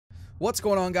What's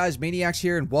going on, guys? Maniacs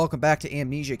here, and welcome back to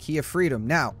Amnesia Key of Freedom.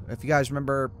 Now, if you guys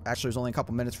remember, actually it was only a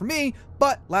couple minutes for me,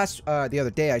 but the other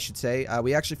day I should say,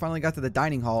 we actually finally got to the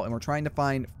dining hall, and we're trying to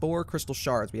find 4 crystal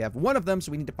shards. We have 1 of them,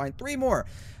 so we need to find 3 more.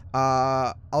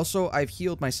 Also, I've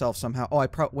healed myself somehow. Oh,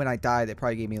 when I died, it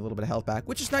probably gave me a little bit of health back,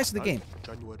 which is nice in the game.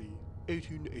 January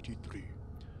 1883.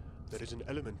 There is an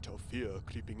element of fear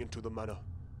creeping into the manor.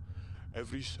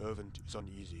 Every servant is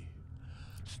uneasy.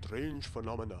 Strange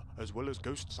phenomena as well as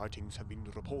ghost sightings have been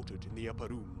reported in the upper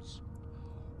rooms.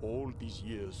 All these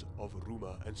years of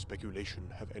rumor and speculation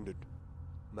have ended.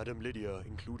 Madame Lydia,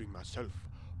 including myself,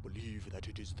 believe that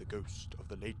it is the ghost of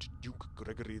the late Duke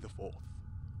Gregory IV.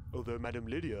 Although Madame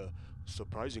Lydia,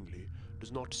 surprisingly,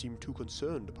 does not seem too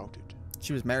concerned about it.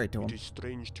 She was married to him. It is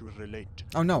strange to relate.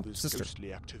 Oh no, this sister.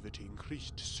 Ghostly activity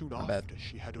increased soon My after bad.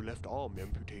 she had her left arm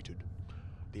amputated.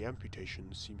 The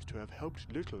amputation seems to have helped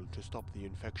little to stop the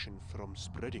infection from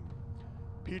spreading.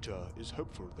 Peter is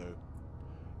hopeful, though.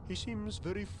 He seems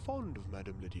very fond of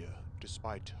Madame Lydia,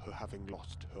 despite her having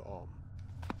lost her arm.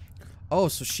 Oh,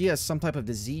 so she has some type of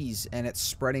disease, and it's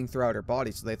spreading throughout her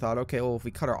body. So they thought, okay, well, if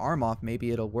we cut her arm off,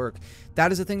 maybe it'll work.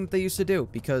 That is a thing that they used to do,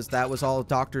 because that was all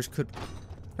doctors could...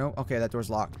 No, okay, that door's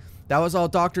locked. That was all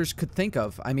doctors could think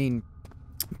of. I mean...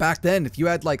 Back then, if you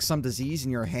had, like, some disease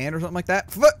in your hand or something like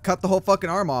that, cut the whole fucking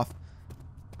arm off.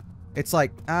 It's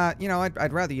like, you know,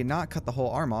 I'd rather you not cut the whole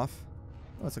arm off.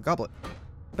 Oh, it's a goblet.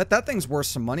 Bet that thing's worth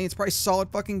some money. It's probably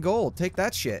solid fucking gold. Take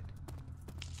that shit.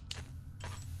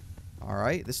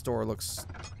 Alright, this door looks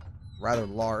rather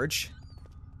large.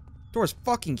 Door's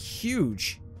fucking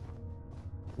huge.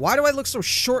 Why do I look so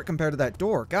short compared to that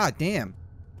door? God damn.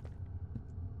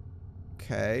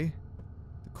 Okay.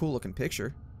 Cool looking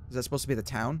picture. Is that supposed to be the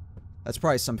town? That's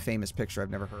probably some famous picture I've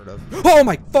never heard of. Oh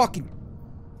my fucking...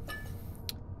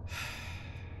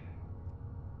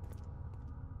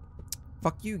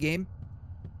 Fuck you, game.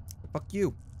 Fuck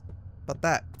you. About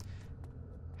that.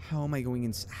 How am I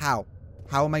going How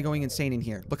am I going insane in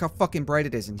here? Look how fucking bright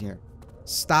it is in here.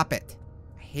 Stop it.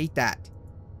 I hate that.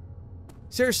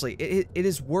 Seriously, it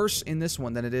is worse in this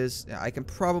one than it is... I can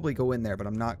probably go in there, but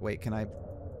I'm not... Wait, can I...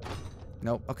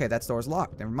 Nope. Okay, that door's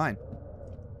locked. Never mind.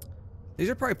 These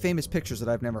are probably famous pictures that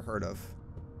I've never heard of.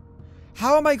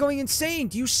 How am I going insane?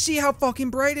 Do you see how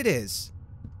fucking bright it is?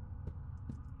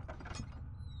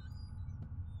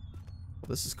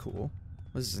 This is cool.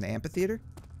 What is this, an amphitheater?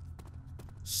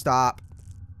 Stop.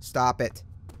 Stop it.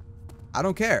 I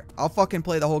don't care. I'll fucking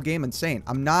play the whole game insane.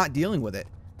 I'm not dealing with it.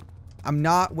 I'm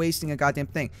not wasting a goddamn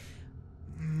thing.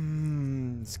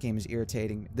 This game is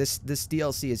irritating. This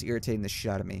DLC is irritating the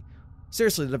shit out of me.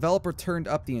 Seriously, the developer turned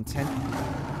up the intent...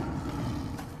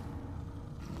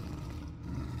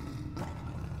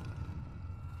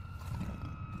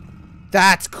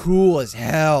 That's cool as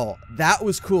hell. That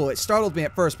was cool. It startled me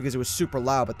at first because it was super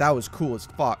loud, but that was cool as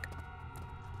fuck.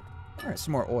 Alright,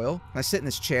 some more oil. Can I sit in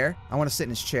this chair? I want to sit in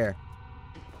this chair.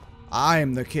 I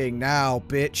am the king now,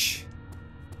 bitch.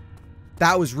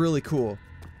 That was really cool.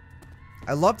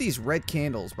 I love these red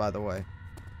candles, by the way.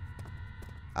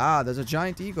 Ah, there's a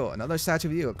giant eagle. Another statue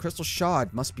of the eagle. Crystal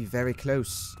shard must be very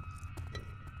close.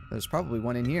 There's probably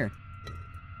one in here.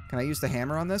 Can I use the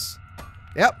hammer on this?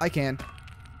 Yep, I can.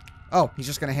 Oh, he's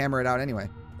just going to hammer it out anyway.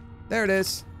 There it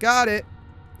is. Got it.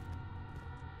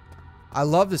 I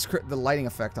love the lighting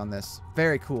effect on this.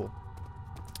 Very cool.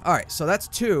 Alright, so that's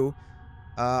 2.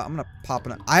 I'm going to pop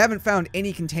it. I haven't found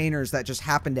any containers that just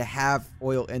happen to have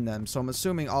oil in them, so I'm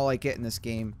assuming all I get in this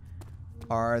game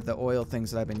are the oil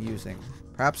things that I've been using.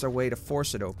 Perhaps a way to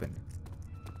force it open.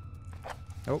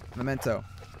 Oh, memento.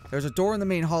 There's a door in the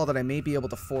main hall that I may be able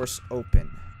to force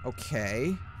open.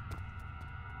 Okay.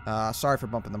 Sorry for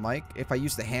bumping the mic. If I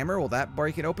use the hammer, will that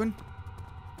break it open?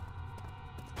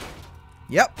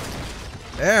 Yep.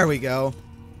 There we go.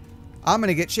 I'm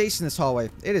gonna get chased in this hallway.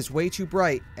 It is way too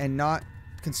bright and not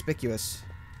conspicuous.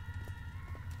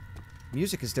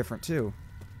 Music is different too.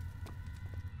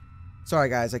 Sorry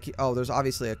guys, oh, there's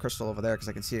obviously a crystal over there because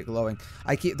I can see it glowing.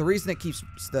 The reason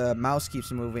the mouse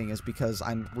keeps moving is because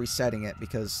I'm resetting it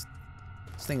because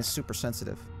this thing is super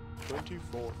sensitive.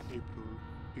 24th April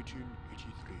 1883.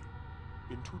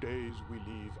 In 2 days, we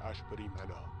leave Ashbury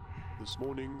Manor. This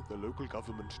morning, the local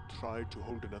government tried to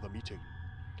hold another meeting.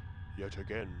 Yet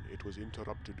again, it was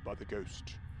interrupted by the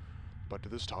ghost. But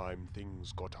this time,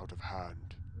 things got out of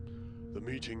hand. The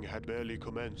meeting had barely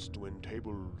commenced when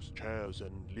tables, chairs,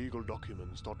 and legal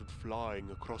documents started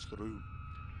flying across the room.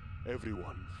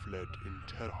 Everyone fled in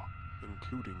terror,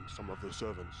 including some of the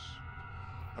servants.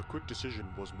 A quick decision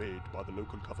was made by the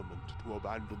local government to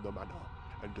abandon the manor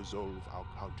and dissolve our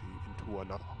county into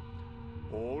another.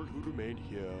 All who remain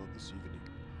here this evening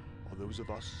are those of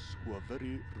us who are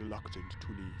very reluctant to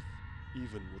leave,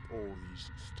 even with all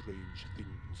these strange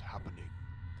things happening.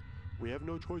 We have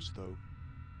no choice, though.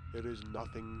 There is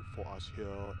nothing for us here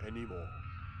anymore.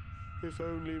 If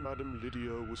only Madame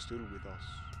Lydia was still with us.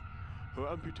 Her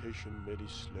amputation merely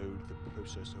slowed the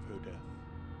process of her death.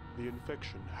 The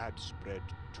infection had spread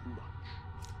too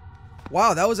much.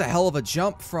 Wow, that was a hell of a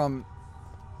jump from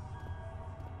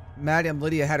Madame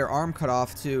Lydia had her arm cut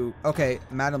off to, okay,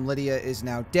 Madame Lydia is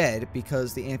now dead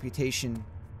because the amputation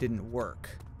didn't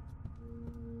work.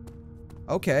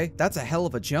 Okay, that's a hell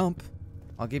of a jump.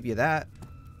 I'll give you that.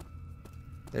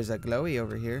 There's a glowy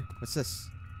over here. What's this?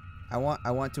 I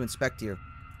want to inspect you.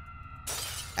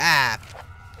 Ah!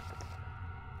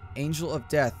 Angel of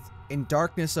Death. In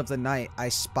darkness of the night, I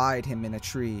spied him in a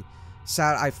tree.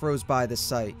 Sad I froze by the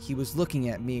sight. He was looking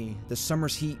at me. The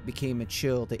summer's heat became a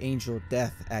chill. The angel of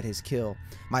death at his kill.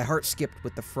 My heart skipped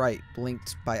with the fright.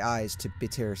 Blinked by eyes to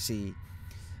bitter sea.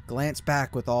 Glanced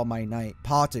back with all my night.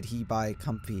 Potted he by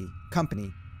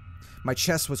company. My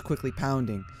chest was quickly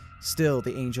pounding. Still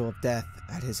the angel of death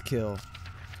at his kill.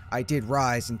 I did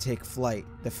rise and take flight.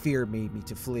 The fear made me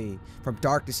to flee. From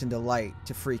darkness into light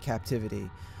to free captivity.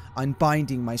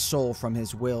 Unbinding my soul from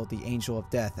his will. The angel of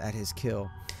death at his kill.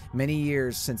 Many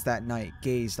years since that night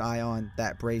gazed I on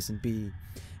that brazen bee.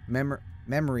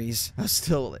 Memories of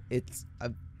still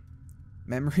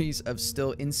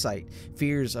insight,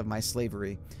 fears of my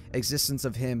slavery. Existence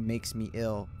of him makes me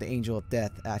ill. The angel of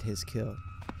death at his kill.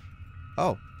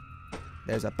 Oh,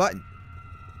 there's a button.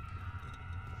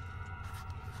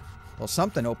 Well,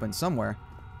 something opened somewhere.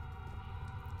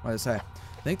 What does it say?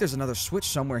 I think there's another switch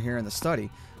somewhere here in the study.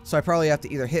 So I probably have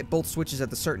to either hit both switches at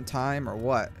the certain time or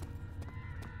what?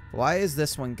 Why is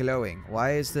this one glowing?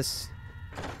 Why is this...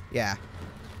 Yeah,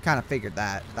 kind of figured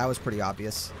that. That was pretty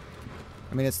obvious.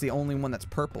 I mean, it's the only one that's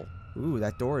purple. Ooh,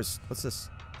 that door is... What's this?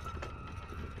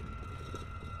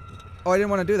 Oh, I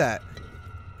didn't want to do that.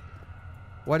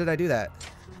 Why did I do that?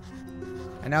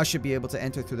 I now should be able to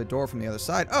enter through the door from the other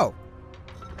side. Oh!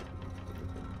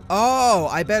 Oh,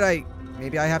 I bet I...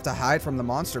 Maybe I have to hide from the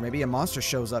monster. Maybe a monster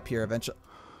shows up here eventually.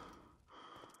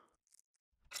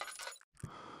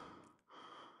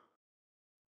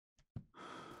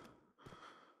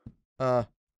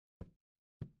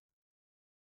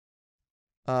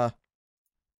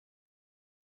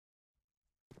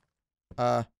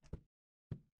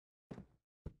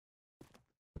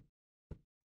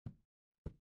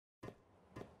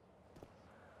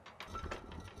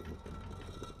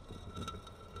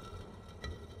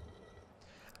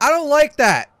 I don't like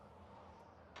that.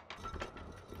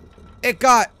 It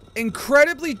got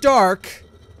incredibly dark.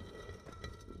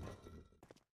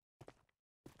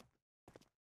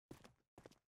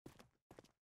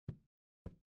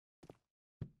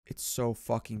 It's so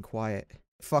fucking quiet.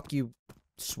 Fuck you,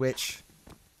 Switch.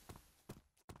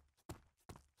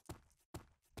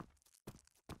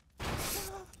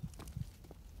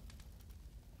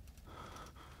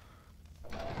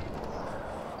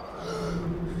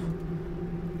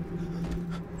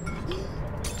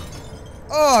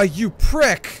 Oh, you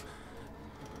prick!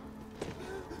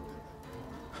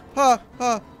 Huh,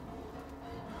 huh.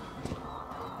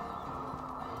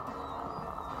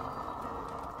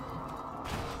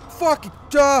 Fuck,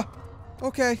 duh!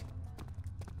 Okay.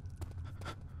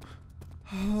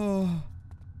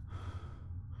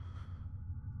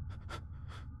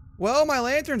 Well, my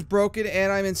lantern's broken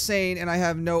and I'm insane and I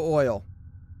have no oil.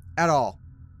 At all.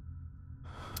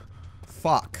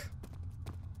 Fuck.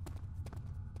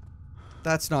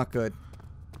 That's not good.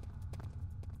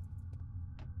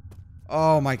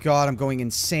 Oh my god, I'm going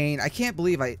insane. I can't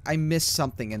believe I missed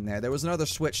something in there. There was another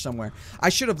switch somewhere. I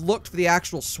should have looked for the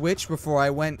actual switch before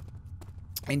I went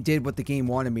and did what the game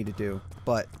wanted me to do.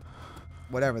 But,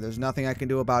 whatever. There's nothing I can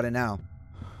do about it now.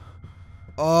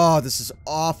 Oh, this is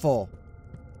awful.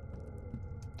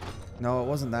 No, it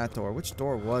wasn't that door. Which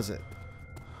door was it?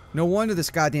 No wonder this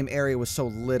goddamn area was so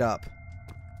lit up.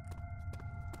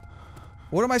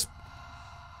 What am I...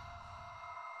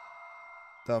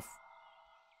 The f...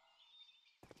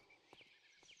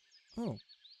 Oh.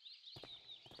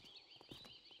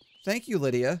 Thank you,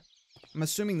 Lydia. I'm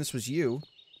assuming this was you.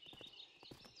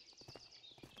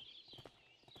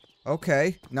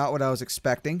 Okay, not what I was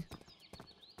expecting.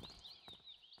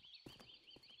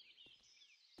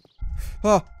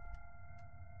 Oh!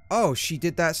 Oh, she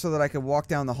did that so that I could walk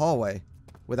down the hallway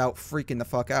without freaking the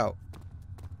fuck out.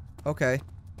 Okay.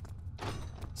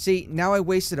 See, now I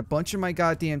wasted a bunch of my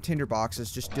goddamn tinder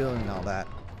boxes just doing all that.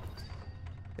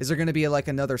 Is there gonna be like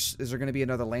another... Is there gonna be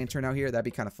another lantern out here? That'd be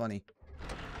kind of funny.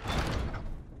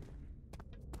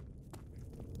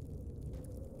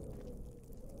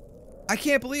 I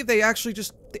can't believe they actually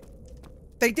just...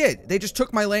 They did. They just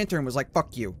took my lantern and was like,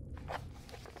 fuck you.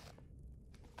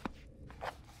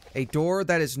 A door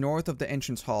that is north of the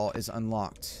entrance hall is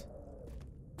unlocked.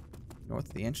 North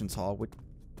of the entrance hall?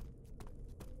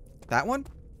 That one?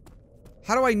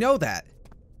 How do I know that?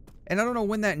 And I don't know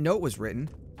when that note was written.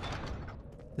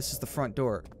 This is the front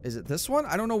door. Is it this one?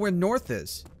 I don't know where north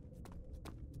is.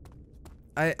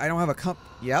 I don't have a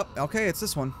Yep. Okay, it's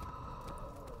this one.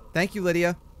 Thank you,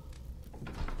 Lydia.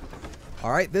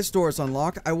 Alright, this door is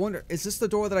unlocked. I wonder, is this the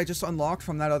door that I just unlocked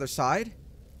from that other side?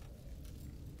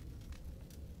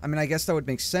 I mean, I guess that would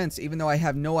make sense, even though I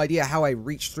have no idea how I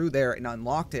reached through there and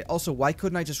unlocked it. Also, why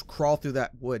couldn't I just crawl through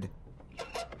that wood?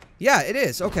 Yeah, it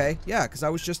is. Okay. Yeah, because I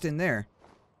was just in there.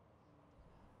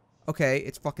 Okay,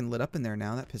 it's fucking lit up in there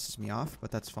now. That pisses me off, but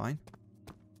that's fine.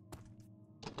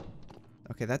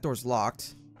 Okay, that door's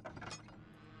locked.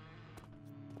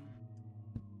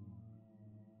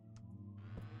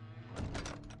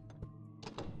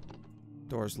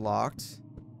 Door's locked.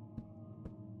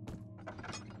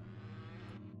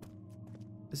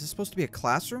 Is this supposed to be a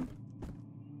classroom?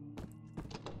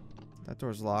 That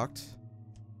door's locked.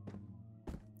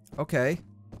 Okay.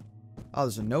 Oh,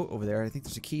 there's a note over there. I think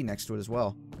there's a key next to it as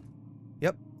well.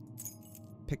 Yep.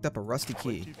 Picked up a rusty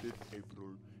key. 25th April,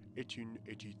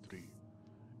 1883.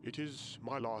 It is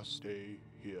my last day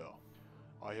here.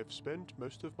 I have spent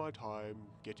most of my time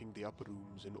getting the upper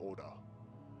rooms in order.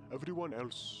 Everyone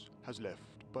else has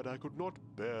left, but I could not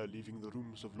bear leaving the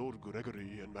rooms of Lord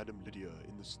Gregory and Madame Lydia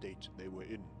in the state they were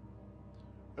in.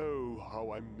 Oh,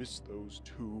 how I miss those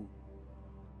two.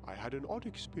 I had an odd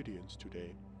experience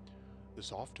today.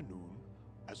 This afternoon,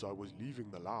 as I was leaving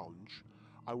the lounge,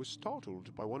 I was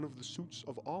startled by one of the suits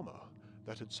of armor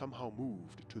that had somehow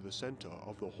moved to the center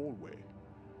of the hallway.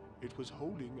 It was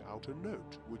holding out a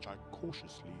note, which I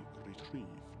cautiously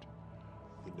retrieved.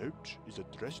 The note is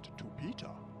addressed to Peter.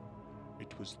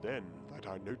 It was then that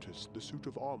I noticed the suit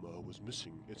of armor was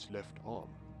missing its left arm.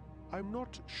 I'm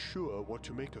not sure what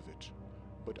to make of it,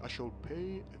 but I shall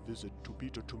pay a visit to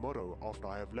Peter tomorrow after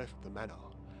I have left the manor,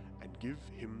 and give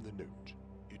him the note.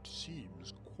 It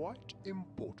seems quite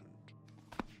important.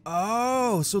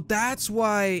 Oh, so that's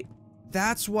why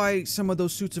some of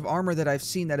those suits of armor that I've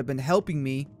seen that have been helping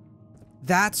me,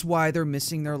 that's why they're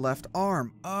missing their left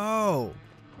arm. Oh.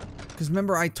 Because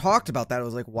remember, I talked about that. I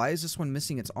was like, why is this one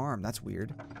missing its arm? That's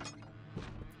weird.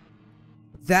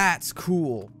 That's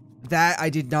cool. That I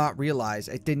did not realize.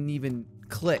 It didn't even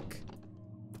click.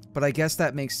 But I guess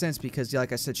that makes sense because,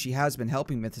 like I said, she has been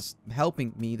helping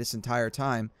me this entire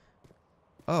time.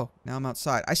 Oh, now I'm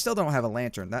outside. I still don't have a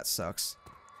lantern. That sucks.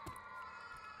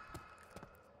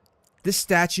 This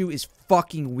statue is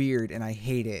fucking weird, and I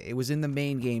hate it. It was in the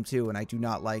main game, too, and I do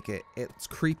not like it. It's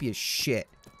creepy as shit.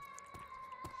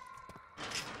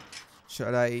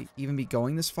 Should I even be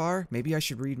going this far? Maybe I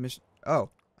should read Oh,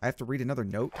 I have to read another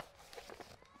note?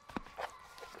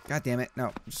 God damn it. No,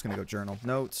 I'm just gonna go journal.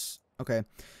 Notes. Okay.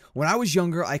 When I was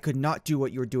younger, I could not do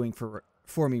what you're doing for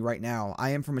me right now.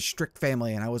 I am from a strict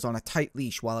family, and I was on a tight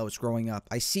leash while I was growing up.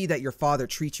 I see that your father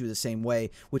treats you the same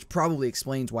way, which probably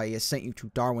explains why he has sent you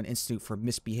to Darwin Institute for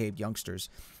misbehaved youngsters.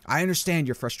 I understand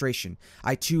your frustration.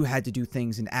 I too had to do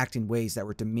things and act in ways that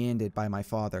were demanded by my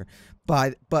father.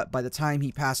 But by the time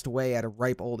he passed away at a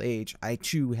ripe old age, I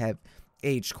too have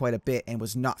aged quite a bit and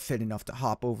was not fit enough to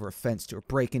hop over a fence or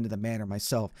break into the manor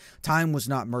myself. Time was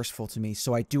not merciful to me,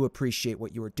 so I do appreciate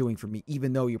what you are doing for me,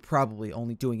 even though you're probably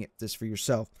only doing this for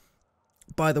yourself.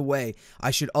 By the way, I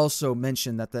should also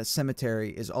mention that the cemetery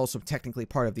is also technically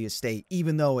part of the estate,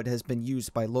 even though it has been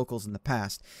used by locals in the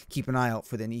past. Keep an eye out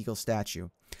for the eagle statue.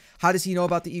 How does he know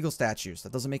about the eagle statues?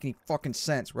 That doesn't make any fucking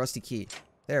sense. Rusty key.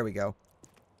 There we go.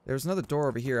 There's another door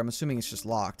over here. I'm assuming it's just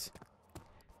locked.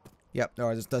 Yep, no,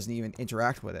 it just doesn't even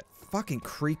interact with it. Fucking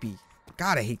creepy.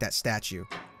 God, I hate that statue.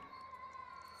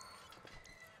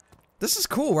 This is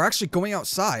cool. We're actually going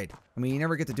outside. I mean, you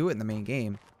never get to do it in the main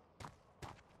game.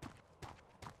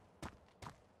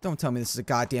 Don't tell me this is a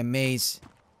goddamn maze.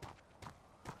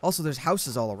 Also, there's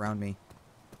houses all around me.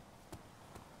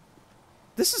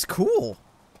 This is cool.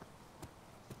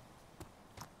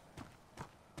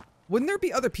 Wouldn't there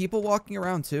be other people walking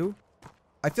around too?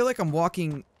 I feel like I'm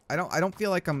walking... I don't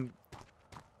feel like I'm...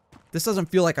 This doesn't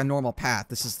feel like a normal path.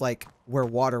 This is like where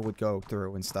water would go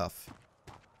through and stuff.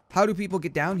 How do people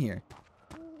get down here?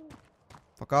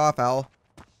 Fuck off, owl.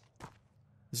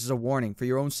 This is a warning. For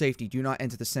your own safety, do not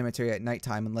enter the cemetery at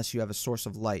nighttime unless you have a source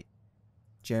of light.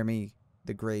 Jeremy,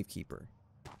 the Gravekeeper.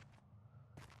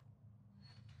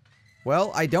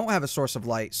 Well, I don't have a source of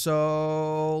light,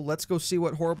 so let's go see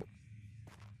what horrible...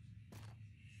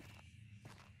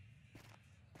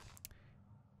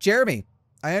 Jeremy,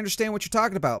 I understand what you're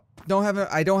talking about.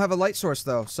 I don't have a light source,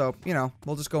 though, so, you know,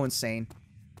 we'll just go insane.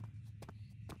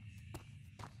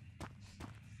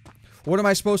 What am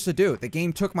I supposed to do? The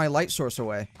game took my light source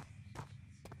away.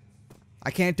 I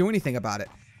can't do anything about it.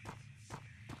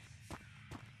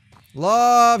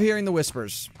 Love hearing the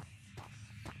whispers.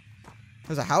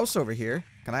 There's a house over here.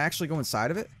 Can I actually go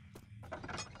inside of it?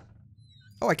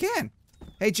 Oh, I can.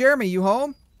 Hey, Jeremy, you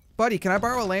home? Buddy, can I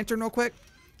borrow a lantern real quick?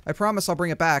 I promise I'll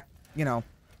bring it back, you know,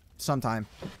 sometime.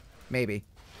 Maybe.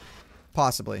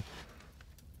 Possibly.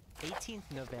 18th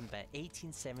November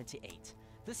 1878.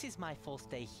 This is my 4th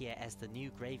day here as the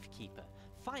new gravekeeper.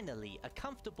 Finally, a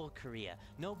comfortable career.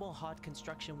 No more hard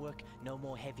construction work, no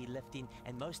more heavy lifting,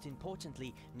 and most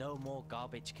importantly, no more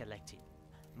garbage collecting.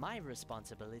 My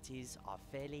responsibilities are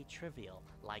fairly trivial,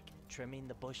 like trimming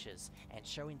the bushes and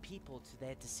showing people to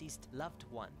their deceased loved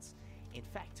ones. In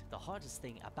fact, the hardest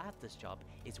thing about this job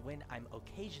is when I'm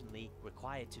occasionally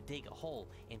required to dig a hole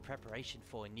in preparation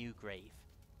for a new grave.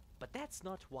 But that's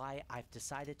not why I've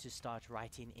decided to start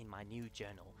writing in my new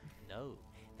journal. No,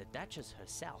 the Duchess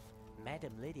herself,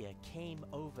 Madame Lydia, came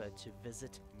over to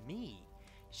visit me.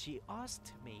 She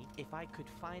asked me if I could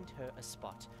find her a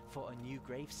spot for a new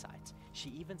gravesite.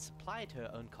 She even supplied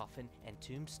her own coffin and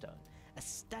tombstone. A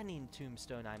stunning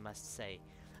tombstone, I must say.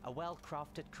 A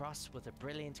well-crafted cross with a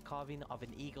brilliant carving of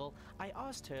an eagle. I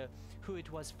asked her who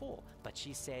it was for, but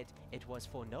she said it was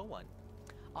for no one.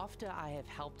 After I have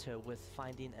helped her with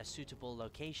finding a suitable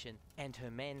location and her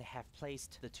men have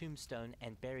placed the tombstone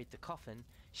and buried the coffin,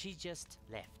 she just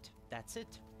left. That's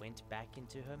it. Went back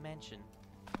into her mansion.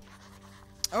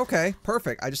 Okay,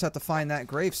 perfect. I just have to find that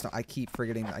gravestone. I keep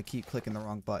forgetting. I keep clicking the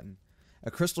wrong button.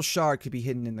 A crystal shard could be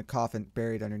hidden in the coffin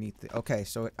buried underneath the... Okay,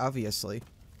 so obviously...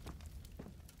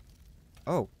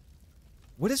 Oh.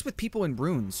 What is with people in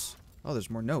runes? Oh,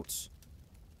 there's more notes.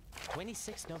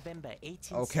 26 November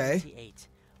 1878. Okay.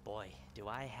 Boy, do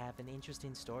I have an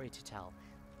interesting story to tell.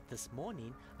 This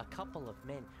morning, a couple of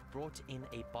men brought in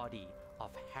a body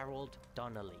of Harold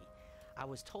Donnelly. I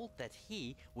was told that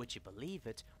he, would you believe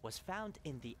it, was found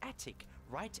in the attic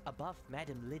right above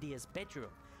Madame Lydia's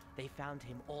bedroom. They found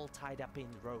him all tied up in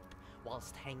rope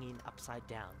whilst hanging upside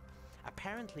down.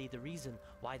 Apparently the reason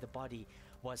why the body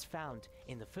was found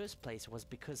in the first place was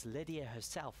because Lydia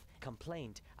herself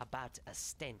complained about a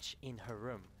stench in her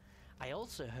room. I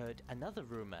also heard another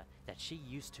rumor that she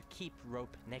used to keep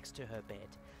rope next to her bed,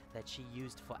 that she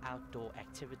used for outdoor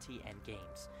activity and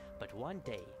games. But one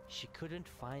day, she couldn't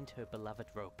find her beloved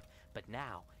rope. But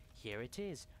now, here it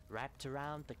is, wrapped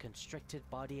around the constricted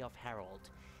body of Harold.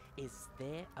 Is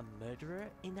there a murderer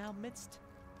in our midst?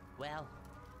 Well,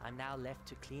 I'm now left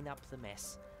to clean up the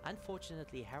mess.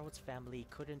 Unfortunately, Harold's family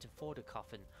couldn't afford a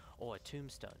coffin or a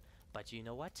tombstone. But you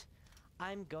know what?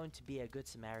 I'm going to be a good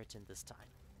Samaritan this time.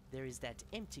 There is that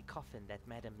empty coffin that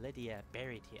Madame Lydia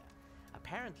buried here.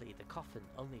 Apparently, the coffin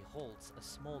only holds a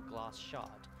small glass shard.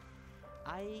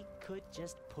 I could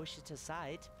just push it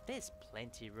aside. There's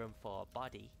plenty room for a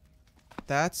body.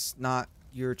 That's not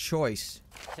your choice.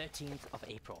 13th of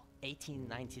April,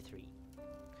 1893.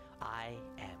 I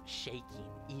am shaking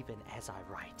even as I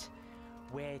write.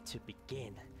 Where to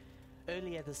begin?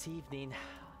 Earlier this evening,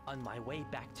 on my way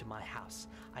back to my house,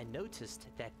 I noticed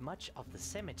that much of the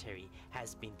cemetery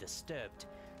has been disturbed.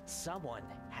 Someone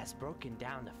has broken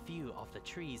down a few of the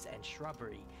trees and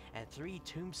shrubbery, and 3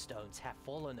 tombstones have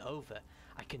fallen over.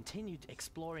 I continued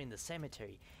exploring the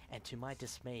cemetery, and to my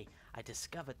dismay, I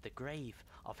discovered the grave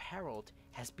of Harold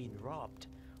has been robbed.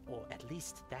 Or at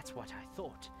least that's what I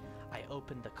thought. I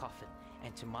opened the coffin,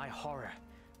 and to my horror,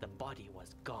 the body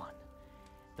was gone.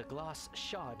 The glass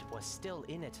shard was still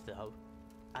in it though.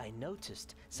 I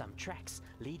noticed some tracks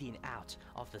leading out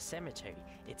of the cemetery.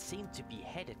 It seemed to be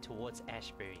headed towards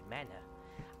Ashbury Manor.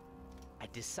 I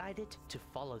decided to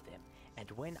follow them, and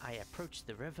when I approached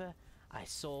the river, I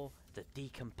saw the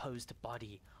decomposed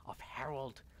body of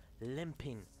Harold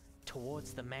limping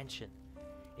towards the mansion.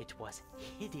 It was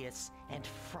hideous and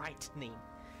frightening,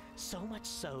 so much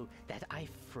so that I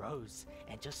froze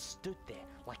and just stood there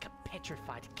like a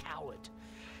petrified coward.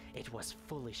 It was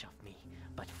foolish of me,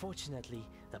 but fortunately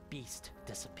the beast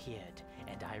disappeared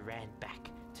and I ran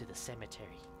back to the cemetery.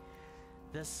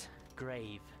 This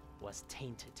grave was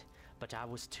tainted, but I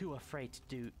was too afraid to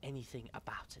do anything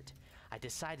about it. I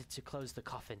decided to close the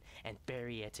coffin and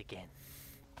bury it again.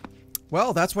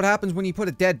 Well, that's what happens when you put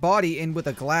a dead body in with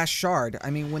a glass shard.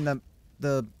 I mean, when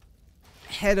the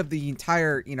head of the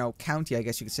entire, you know, county, I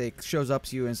guess you could say, shows up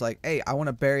to you and is like, hey, I want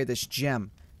to bury this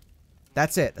gem.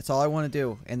 That's it. That's all I want to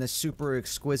do in this super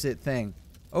exquisite thing.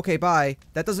 Okay, bye.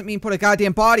 That doesn't mean put a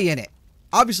goddamn body in it.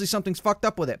 Obviously, something's fucked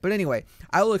up with it. But anyway,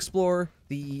 I will explore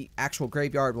the actual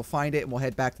graveyard. We'll find it and we'll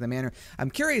head back to the manor. I'm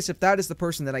curious if that is the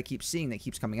person that I keep seeing that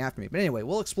keeps coming after me. But anyway,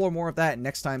 we'll explore more of that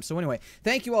next time. So anyway,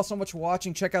 thank you all so much for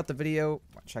watching. Check out the video.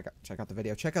 Check out the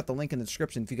video. Check out the link in the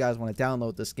description if you guys want to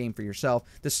download this game for yourself.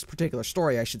 This particular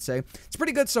story, I should say. It's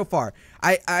pretty good so far.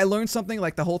 I learned something,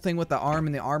 like the whole thing with the arm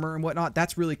and the armor and whatnot.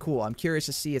 That's really cool. I'm curious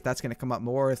to see if that's going to come up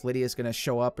more, if Lydia's going to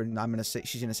show up and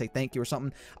she's going to say thank you or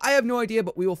something. I have no idea,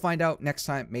 but we will find out next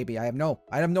time. Maybe. I have no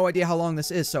idea how long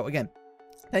this is. So again,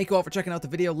 thank you all for checking out the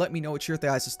video. Let me know what your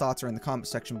guys' thoughts are in the comment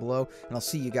section below, and I'll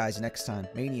see you guys next time.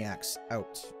 Maniacs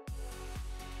out.